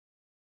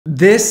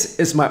This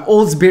is my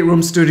old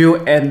bedroom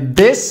studio and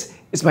this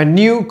is my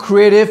new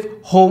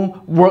creative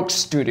home work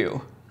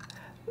studio.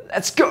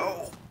 Let's go!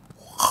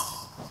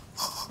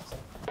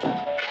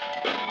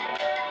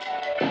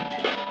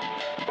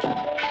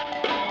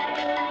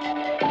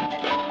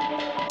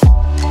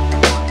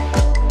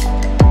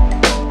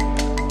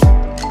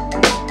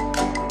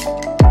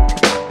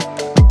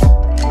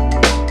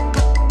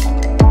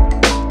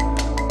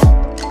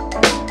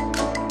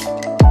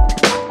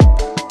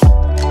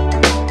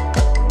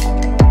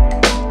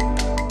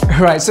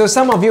 Right, so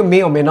some of you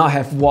may or may not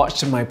have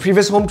watched my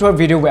previous home tour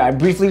video where I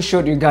briefly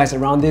showed you guys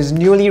around this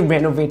newly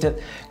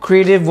renovated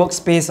creative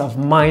workspace of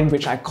mine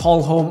which I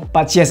call home.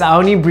 But yes, I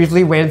only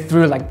briefly went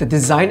through like the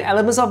design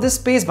elements of this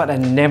space, but I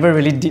never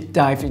really deep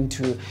dive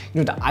into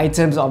the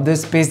items of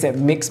this space that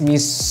makes me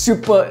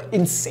super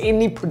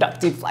insanely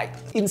productive, like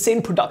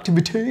insane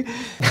productivity.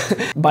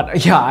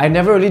 But yeah, I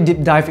never really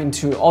deep dive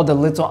into all the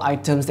little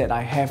items that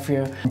I have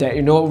here that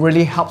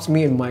really helps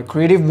me in my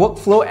creative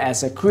workflow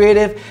as a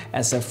creative,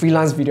 as a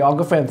freelance videographer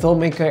and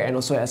filmmaker, and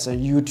also as a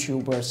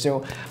YouTuber.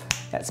 So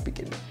let's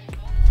begin.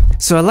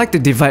 So I like to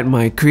divide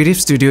my creative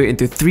studio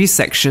into three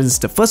sections,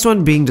 the first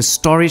one being the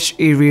storage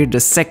area, the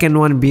second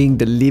one being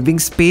the living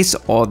space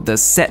or the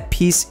set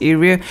piece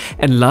area,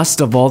 and last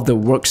of all the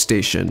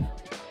workstation.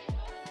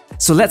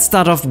 So let's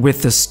start off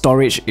with the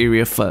storage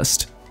area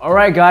first.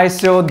 Alright guys,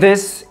 so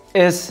this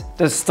is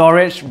the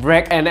storage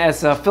rack, and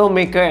as a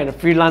filmmaker and a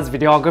freelance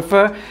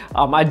videographer,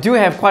 I do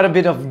have quite a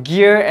bit of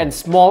gear and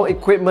small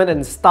equipment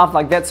and stuff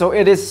like that, so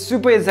it is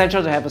super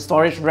essential to have a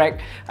storage rack.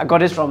 I got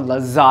this from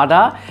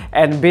Lazada,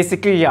 and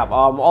basically yeah,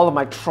 all of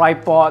my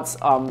tripods,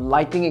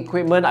 lighting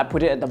equipment, I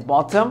put it at the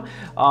bottom.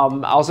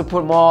 I also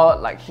put more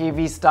like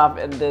heavy stuff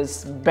in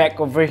this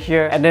bag over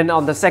here, and then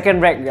on the second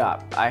rack,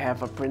 yeah, I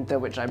have a printer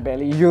which I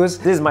barely use.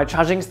 This is my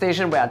charging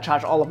station where I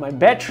charge all of my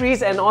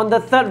batteries, and on the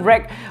third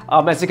rack,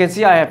 as you can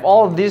see, I have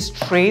all of these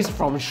trays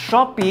from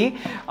Shopee,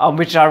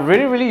 which are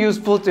really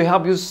useful to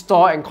help you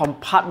store and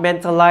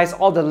compartmentalize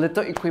all the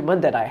little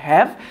equipment that I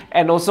have.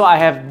 And also I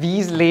have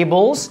these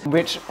labels,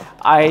 which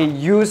I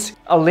use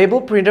a label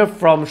printer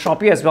from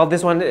Shopee as well.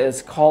 This one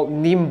is called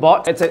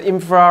Nimbot. It's an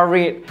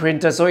infrared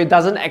printer, so it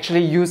doesn't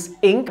actually use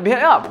ink.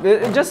 Yeah,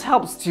 it just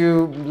helps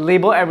to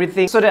label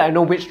everything so that I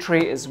know which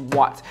tray is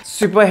what.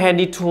 Super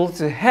handy tool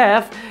to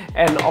have,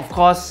 and of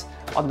course,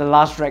 on the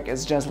last rack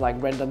is just like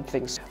random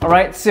things.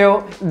 Alright,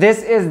 so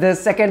this is the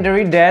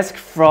secondary desk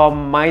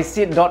from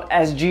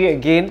myseat.sg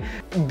again.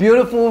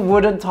 Beautiful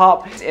wooden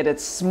top. It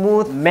is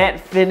smooth, matte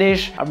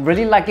finish. I'm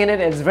really liking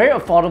it. It's very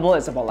affordable.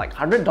 It's about like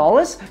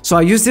 $100. So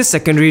I use this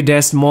secondary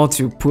desk more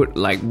to put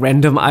like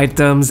random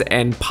items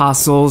and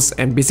parcels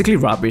and basically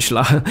rubbish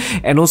lah.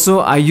 And also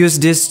I use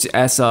this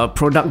as a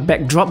product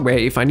backdrop where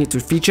if I need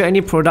to feature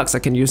any products, I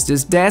can use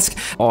this desk,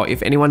 or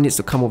if anyone needs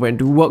to come over and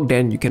do work,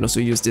 then you can also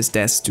use this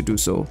desk to do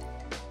so.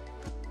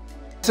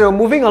 So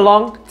moving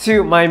along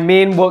to my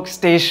main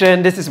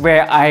workstation, this is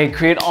where I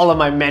create all of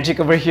my magic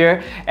over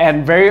here,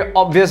 and very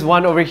obvious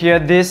one over here,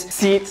 this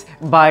seat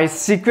by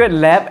Secret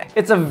Lab.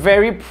 It's a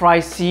very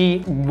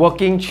pricey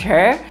working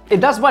chair. It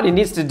does what it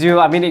needs to do.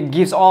 I mean, it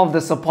gives all of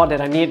the support that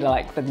I need,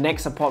 like the neck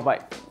support,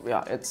 but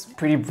yeah, it's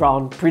pretty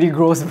brown, pretty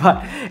gross,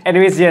 but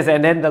anyways, yes,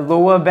 and then the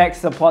lower back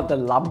support, the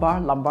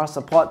lumbar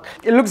support.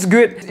 It looks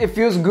good. It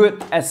feels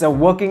good as a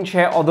working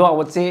chair, although I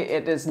would say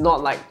it is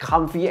not like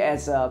comfy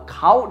as a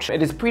couch.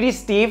 It is pretty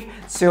stiff,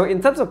 so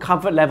in terms of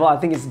comfort level, I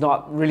think it's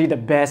not really the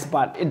best,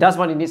 but it does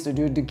what it needs to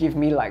do to give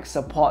me like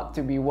support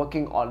to be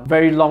working on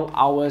very long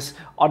hours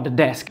on the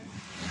desk.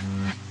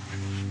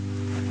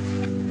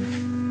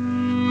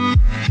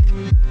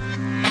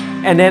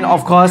 And then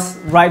of course,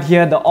 right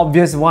here, the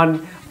obvious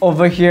one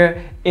over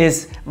here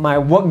is my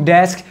work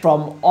desk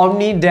from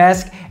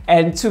Omnidesk.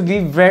 And to be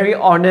very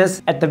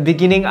honest, at the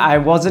beginning I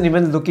wasn't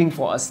even looking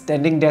for a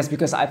standing desk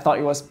because I thought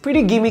it was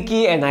pretty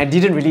gimmicky and I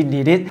didn't really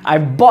need it. I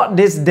bought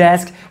this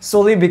desk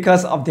solely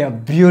because of their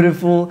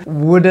beautiful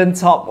wooden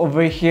top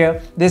over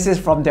here. This is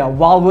from their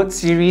Wildwood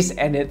series,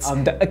 and it's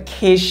the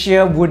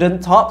acacia wooden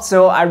top.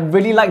 So I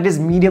really like this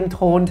medium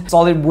toned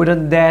solid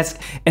wooden desk.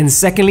 And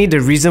secondly,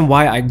 the reason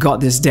why I got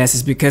this desk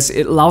is because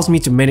it allows me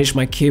to manage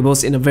my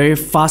cables in a very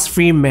fast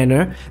free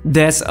manner.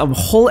 There's a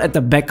hole at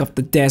the back of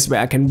the desk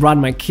where I can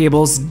run my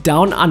cables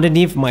down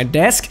underneath my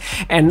desk,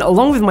 and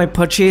along with my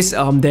purchase,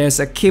 there's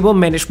a cable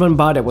management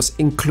bar that was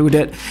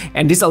included,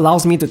 and this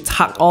allows me to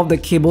tuck all the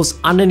cables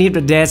underneath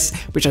the desk,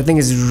 which I think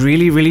is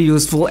really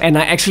useful. And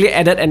I actually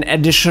added an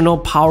additional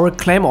power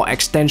clamp or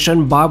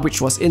extension bar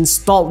which was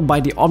installed by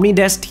the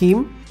Omnidesk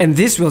team. And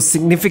this will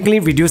significantly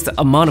reduce the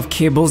amount of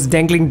cables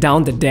dangling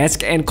down the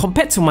desk, and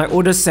compared to my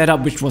older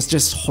setup which was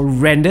just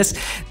horrendous,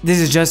 this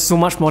is just so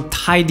much more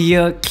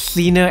tidier,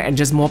 cleaner, and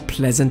just more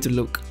pleasant to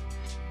look.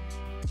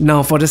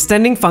 Now for the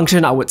standing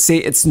function, I would say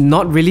it's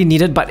not really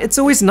needed, but it's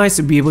always nice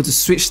to be able to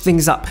switch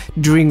things up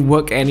during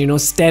work and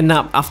stand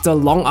up after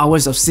long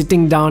hours of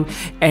sitting down.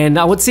 And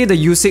I would say the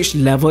usage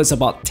level is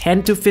about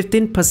 10 to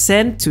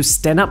 15% to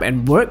stand up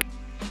and work.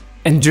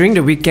 And during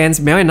the weekends,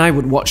 Mel and I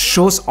would watch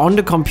shows on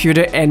the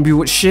computer and we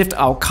would shift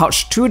our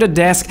couch to the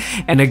desk.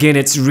 And again,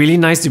 it's really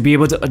nice to be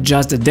able to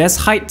adjust the desk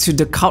height to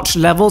the couch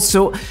level,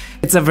 so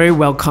it's a very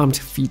welcomed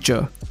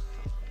feature.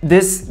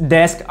 This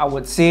desk, I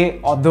would say,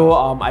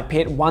 although I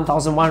paid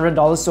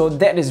 $1,100, so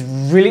that is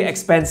really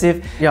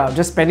expensive. Yeah,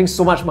 just spending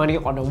so much money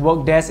on a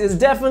work desk is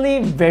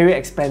definitely very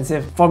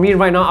expensive. For me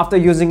right now, after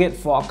using it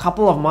for a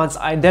couple of months,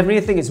 I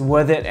definitely think it's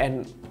worth it,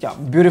 and yeah,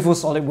 beautiful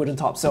solid wooden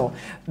top. So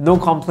no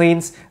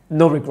complaints,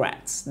 no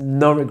regrets,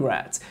 no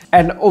regrets.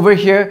 And over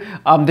here,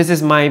 this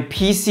is my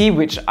PC,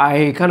 which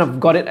I kind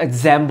of got it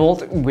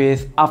assembled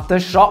with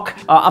Aftershock.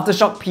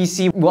 Aftershock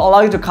PC will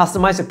allow you to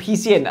customize your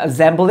PC and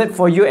assemble it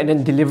for you and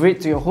then deliver it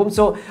to your home.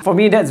 So for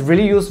me, that's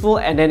really useful.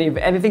 And then if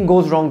anything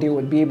goes wrong, they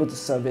would be able to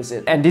service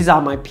it. And these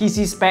are my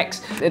PC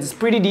specs. It's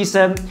pretty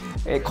decent.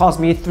 It cost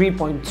me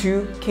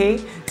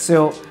 3.2K.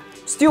 So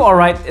still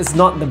alright, it's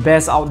not the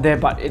best out there,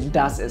 but it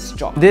does its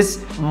job.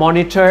 This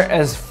monitor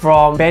is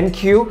from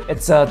BenQ.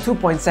 It's a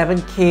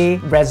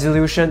 2.7K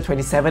resolution,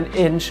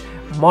 27-inch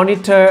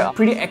monitor,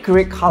 pretty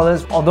accurate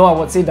colors, although I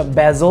would say the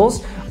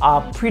bezels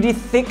are pretty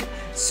thick.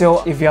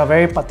 So if you are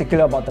very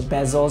particular about the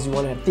bezels, you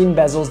want to have thin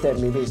bezels, then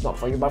maybe it's not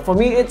for you. But for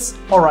me, it's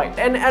alright.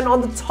 And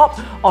on the top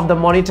of the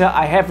monitor,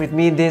 I have with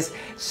me this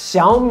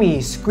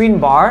Xiaomi screen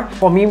bar.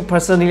 For me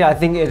personally, I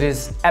think it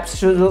is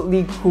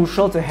absolutely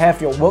crucial to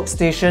have your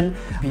workstation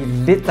be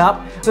lit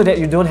up so that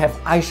you don't have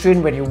eye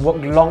strain when you work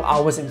long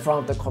hours in front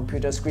of the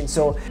computer screen.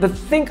 So the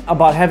thing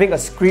about having a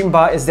screen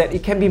bar is that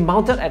it can be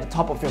mounted at the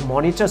top of your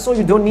monitor, so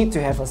you don't need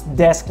to have a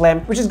desk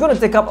lamp, which is going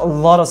to take up a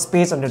lot of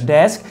space on the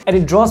desk, and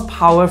it draws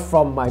power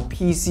from my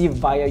PC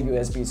via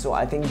USB. So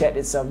I think that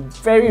is a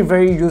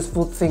very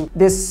useful thing.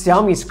 This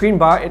Xiaomi screen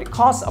bar, it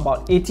costs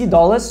about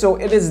 $80, so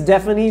it is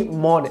definitely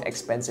more on the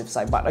expensive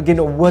side, but again,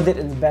 a worth it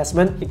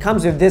investment. It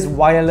comes with this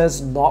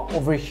wireless knob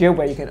over here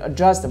where you can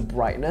adjust the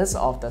brightness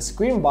of the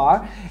screen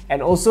bar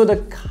and also the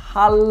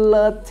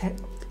color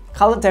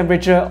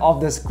temperature of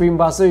the screen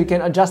bar, so you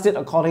can adjust it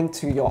according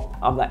to your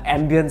like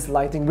ambience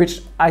lighting,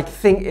 which I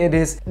think it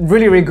is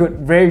really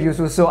good, very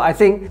useful. So I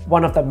think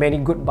one of the many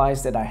good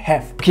buys that I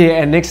have. Okay,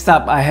 and next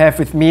up I have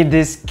with me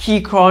this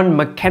Keychron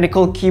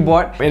mechanical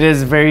keyboard. It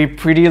is very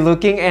pretty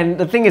looking, and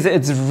the thing is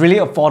it's really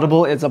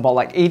affordable. It's about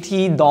like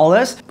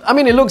 $80. I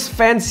mean, it looks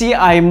fancy.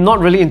 I'm not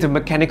really into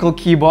mechanical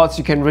keyboards.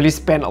 You can really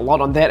spend a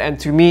lot on that, and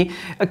to me,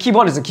 a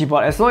keyboard is a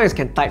keyboard. As long as it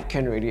can type,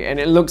 can already, and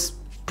it looks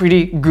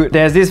pretty good.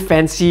 There's this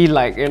fancy,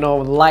 like, you know,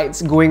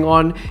 lights going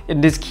on in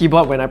this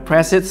keyboard when I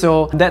press it,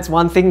 so that's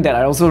one thing that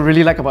I also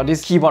really like about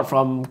this keyboard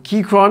from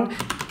Keychron.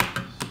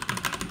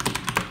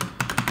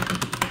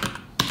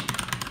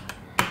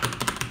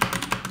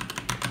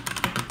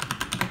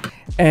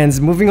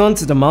 And moving on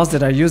to the mouse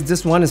that I use,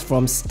 this one is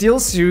from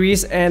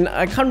SteelSeries, and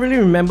I can't really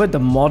remember the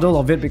model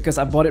of it because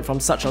I bought it from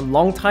such a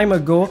long time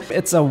ago.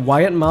 It's a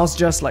wired mouse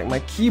just like my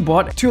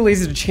keyboard. Too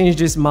lazy to change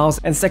this mouse,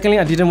 and secondly,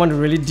 I didn't want to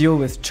really deal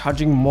with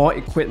charging more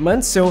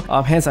equipment, so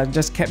hence I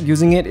just kept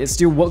using it. It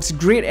still works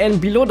great, and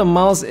below the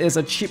mouse is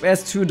a cheap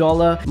ass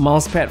 $2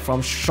 mouse pad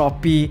from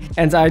Shopee,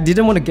 and I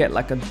didn't want to get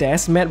like a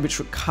desk mat which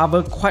would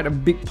cover quite a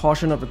big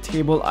portion of the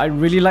table. I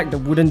really like the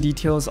wooden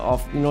details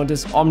of, you know,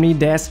 this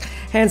Omnidesk,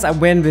 hence I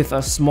went with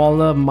a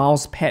smaller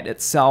mouse pad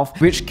itself,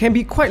 which can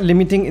be quite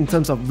limiting in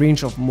terms of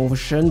range of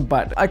motion,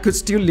 but I could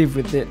still live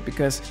with it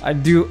because I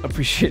do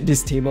appreciate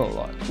this table a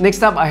lot.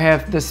 Next up, I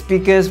have the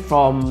speakers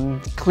from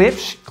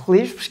Klipsch.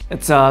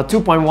 It's a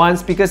 2.1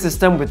 speaker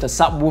system with a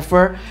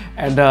subwoofer,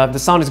 and the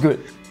sound is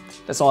good.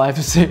 That's all I have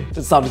to say.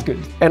 The sound is good.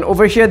 And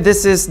over here,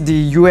 this is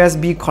the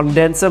USB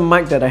condenser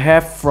mic that I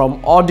have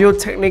from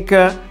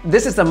Audio-Technica.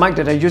 This is the mic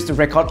that I use to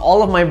record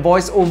all of my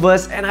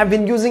voiceovers, and I've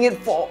been using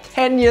it for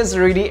 10 years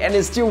already, and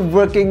it's still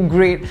working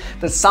great.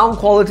 The sound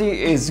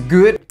quality is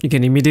good. You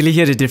can immediately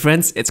hear the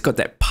difference. It's got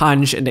that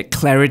punch and that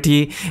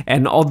clarity,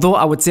 and although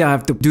I would say I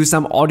have to do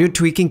some audio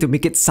tweaking to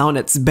make it sound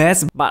its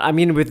best, but I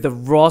mean, with the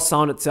raw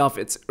sound itself,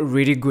 it's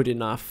really good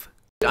enough.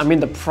 I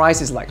mean, the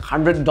price is like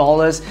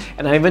 $100,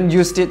 and I even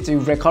used it to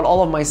record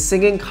all of my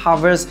singing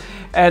covers,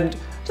 and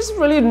just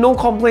really no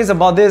complaints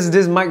about this.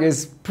 This mic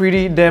is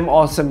pretty damn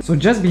awesome. So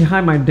just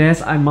behind my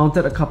desk, I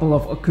mounted a couple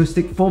of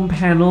acoustic foam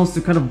panels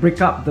to kind of break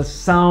up the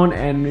sound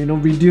and, you know,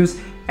 reduce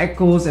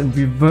echoes and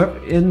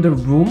reverb in the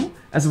room,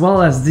 as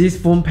well as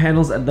these foam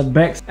panels at the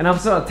back. And I've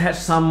also attached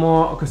some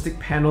more acoustic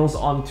panels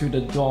onto the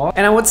door.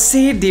 And I would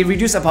say they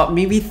reduce about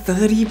maybe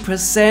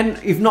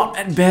 30%, if not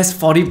at best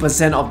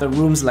 40% of the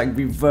room's like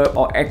reverb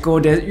or echo.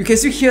 You can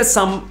still hear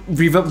some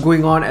reverb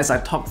going on as I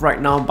talk right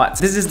now, but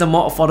this is the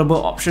more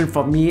affordable option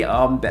for me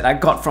that I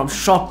got from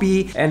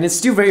Shopee. And it's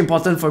still very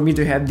important for me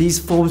to have these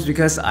foams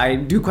because I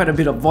do quite a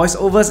bit of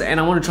voiceovers, and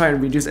I want to try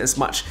and reduce as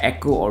much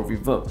echo or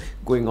reverb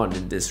going on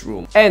in this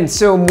room. And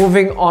so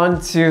moving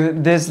on to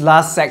this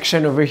last section,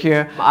 section over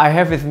here. I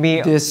have with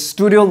me this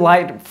studio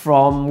light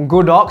from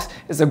Godox.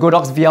 It's a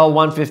Godox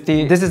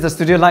VL150. This is the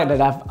studio light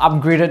that I've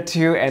upgraded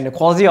to, and the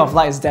quality of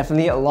light is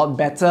definitely a lot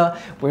better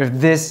with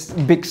this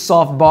big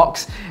soft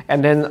box.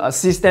 And then a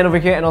C-stand over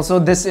here, and also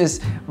this is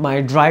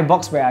my dry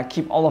box where I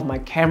keep all of my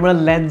camera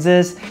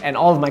lenses and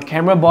all of my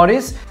camera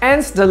bodies.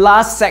 And the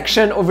last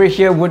section over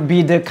here would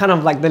be the kind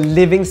of like the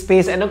living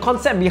space, and the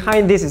concept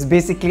behind this is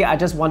basically I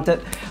just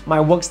wanted my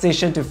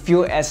workstation to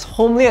feel as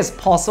homely as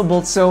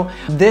possible. So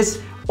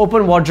this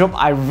open wardrobe,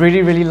 I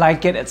really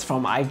like it. It's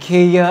from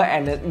IKEA,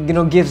 and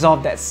it gives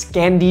off that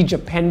Scandi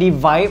Japandi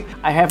vibe.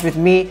 I have with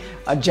me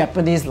a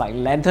Japanese like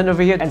lantern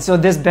over here, and so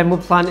this bamboo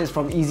plant is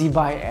from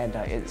Easybuy, and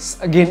it's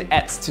again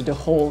adds to the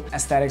whole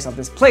aesthetics of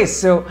this place.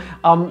 So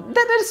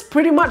that is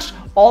pretty much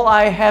all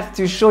I have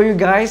to show you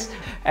guys.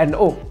 And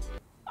oh,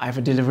 I have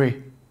a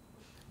delivery.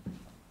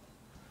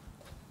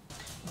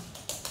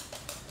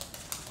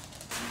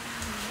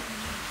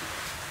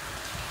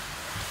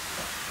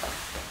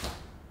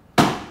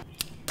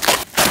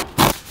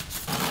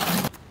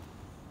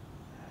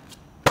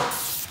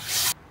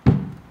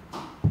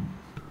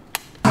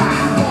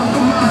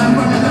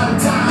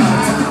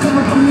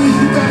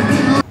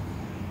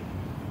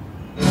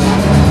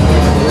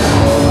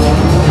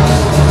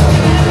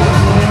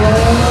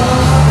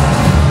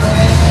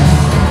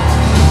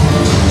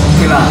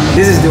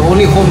 This is the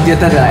only home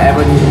theater that I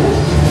ever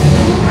need.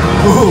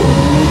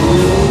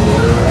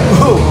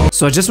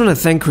 So I just want to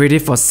thank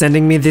Creative for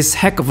sending me this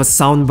heck of a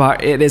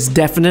soundbar. It is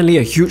definitely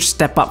a huge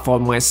step up for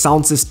my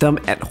sound system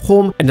at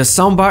home, and the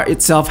soundbar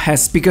itself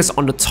has speakers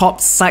on the top,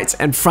 sides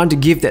and front to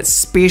give that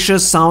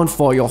spacious sound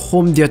for your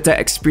home theater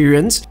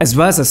experience, as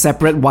well as a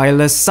separate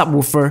wireless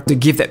subwoofer to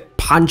give that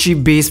punchy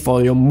bass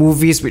for your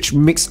movies, which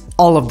makes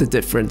all of the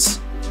difference.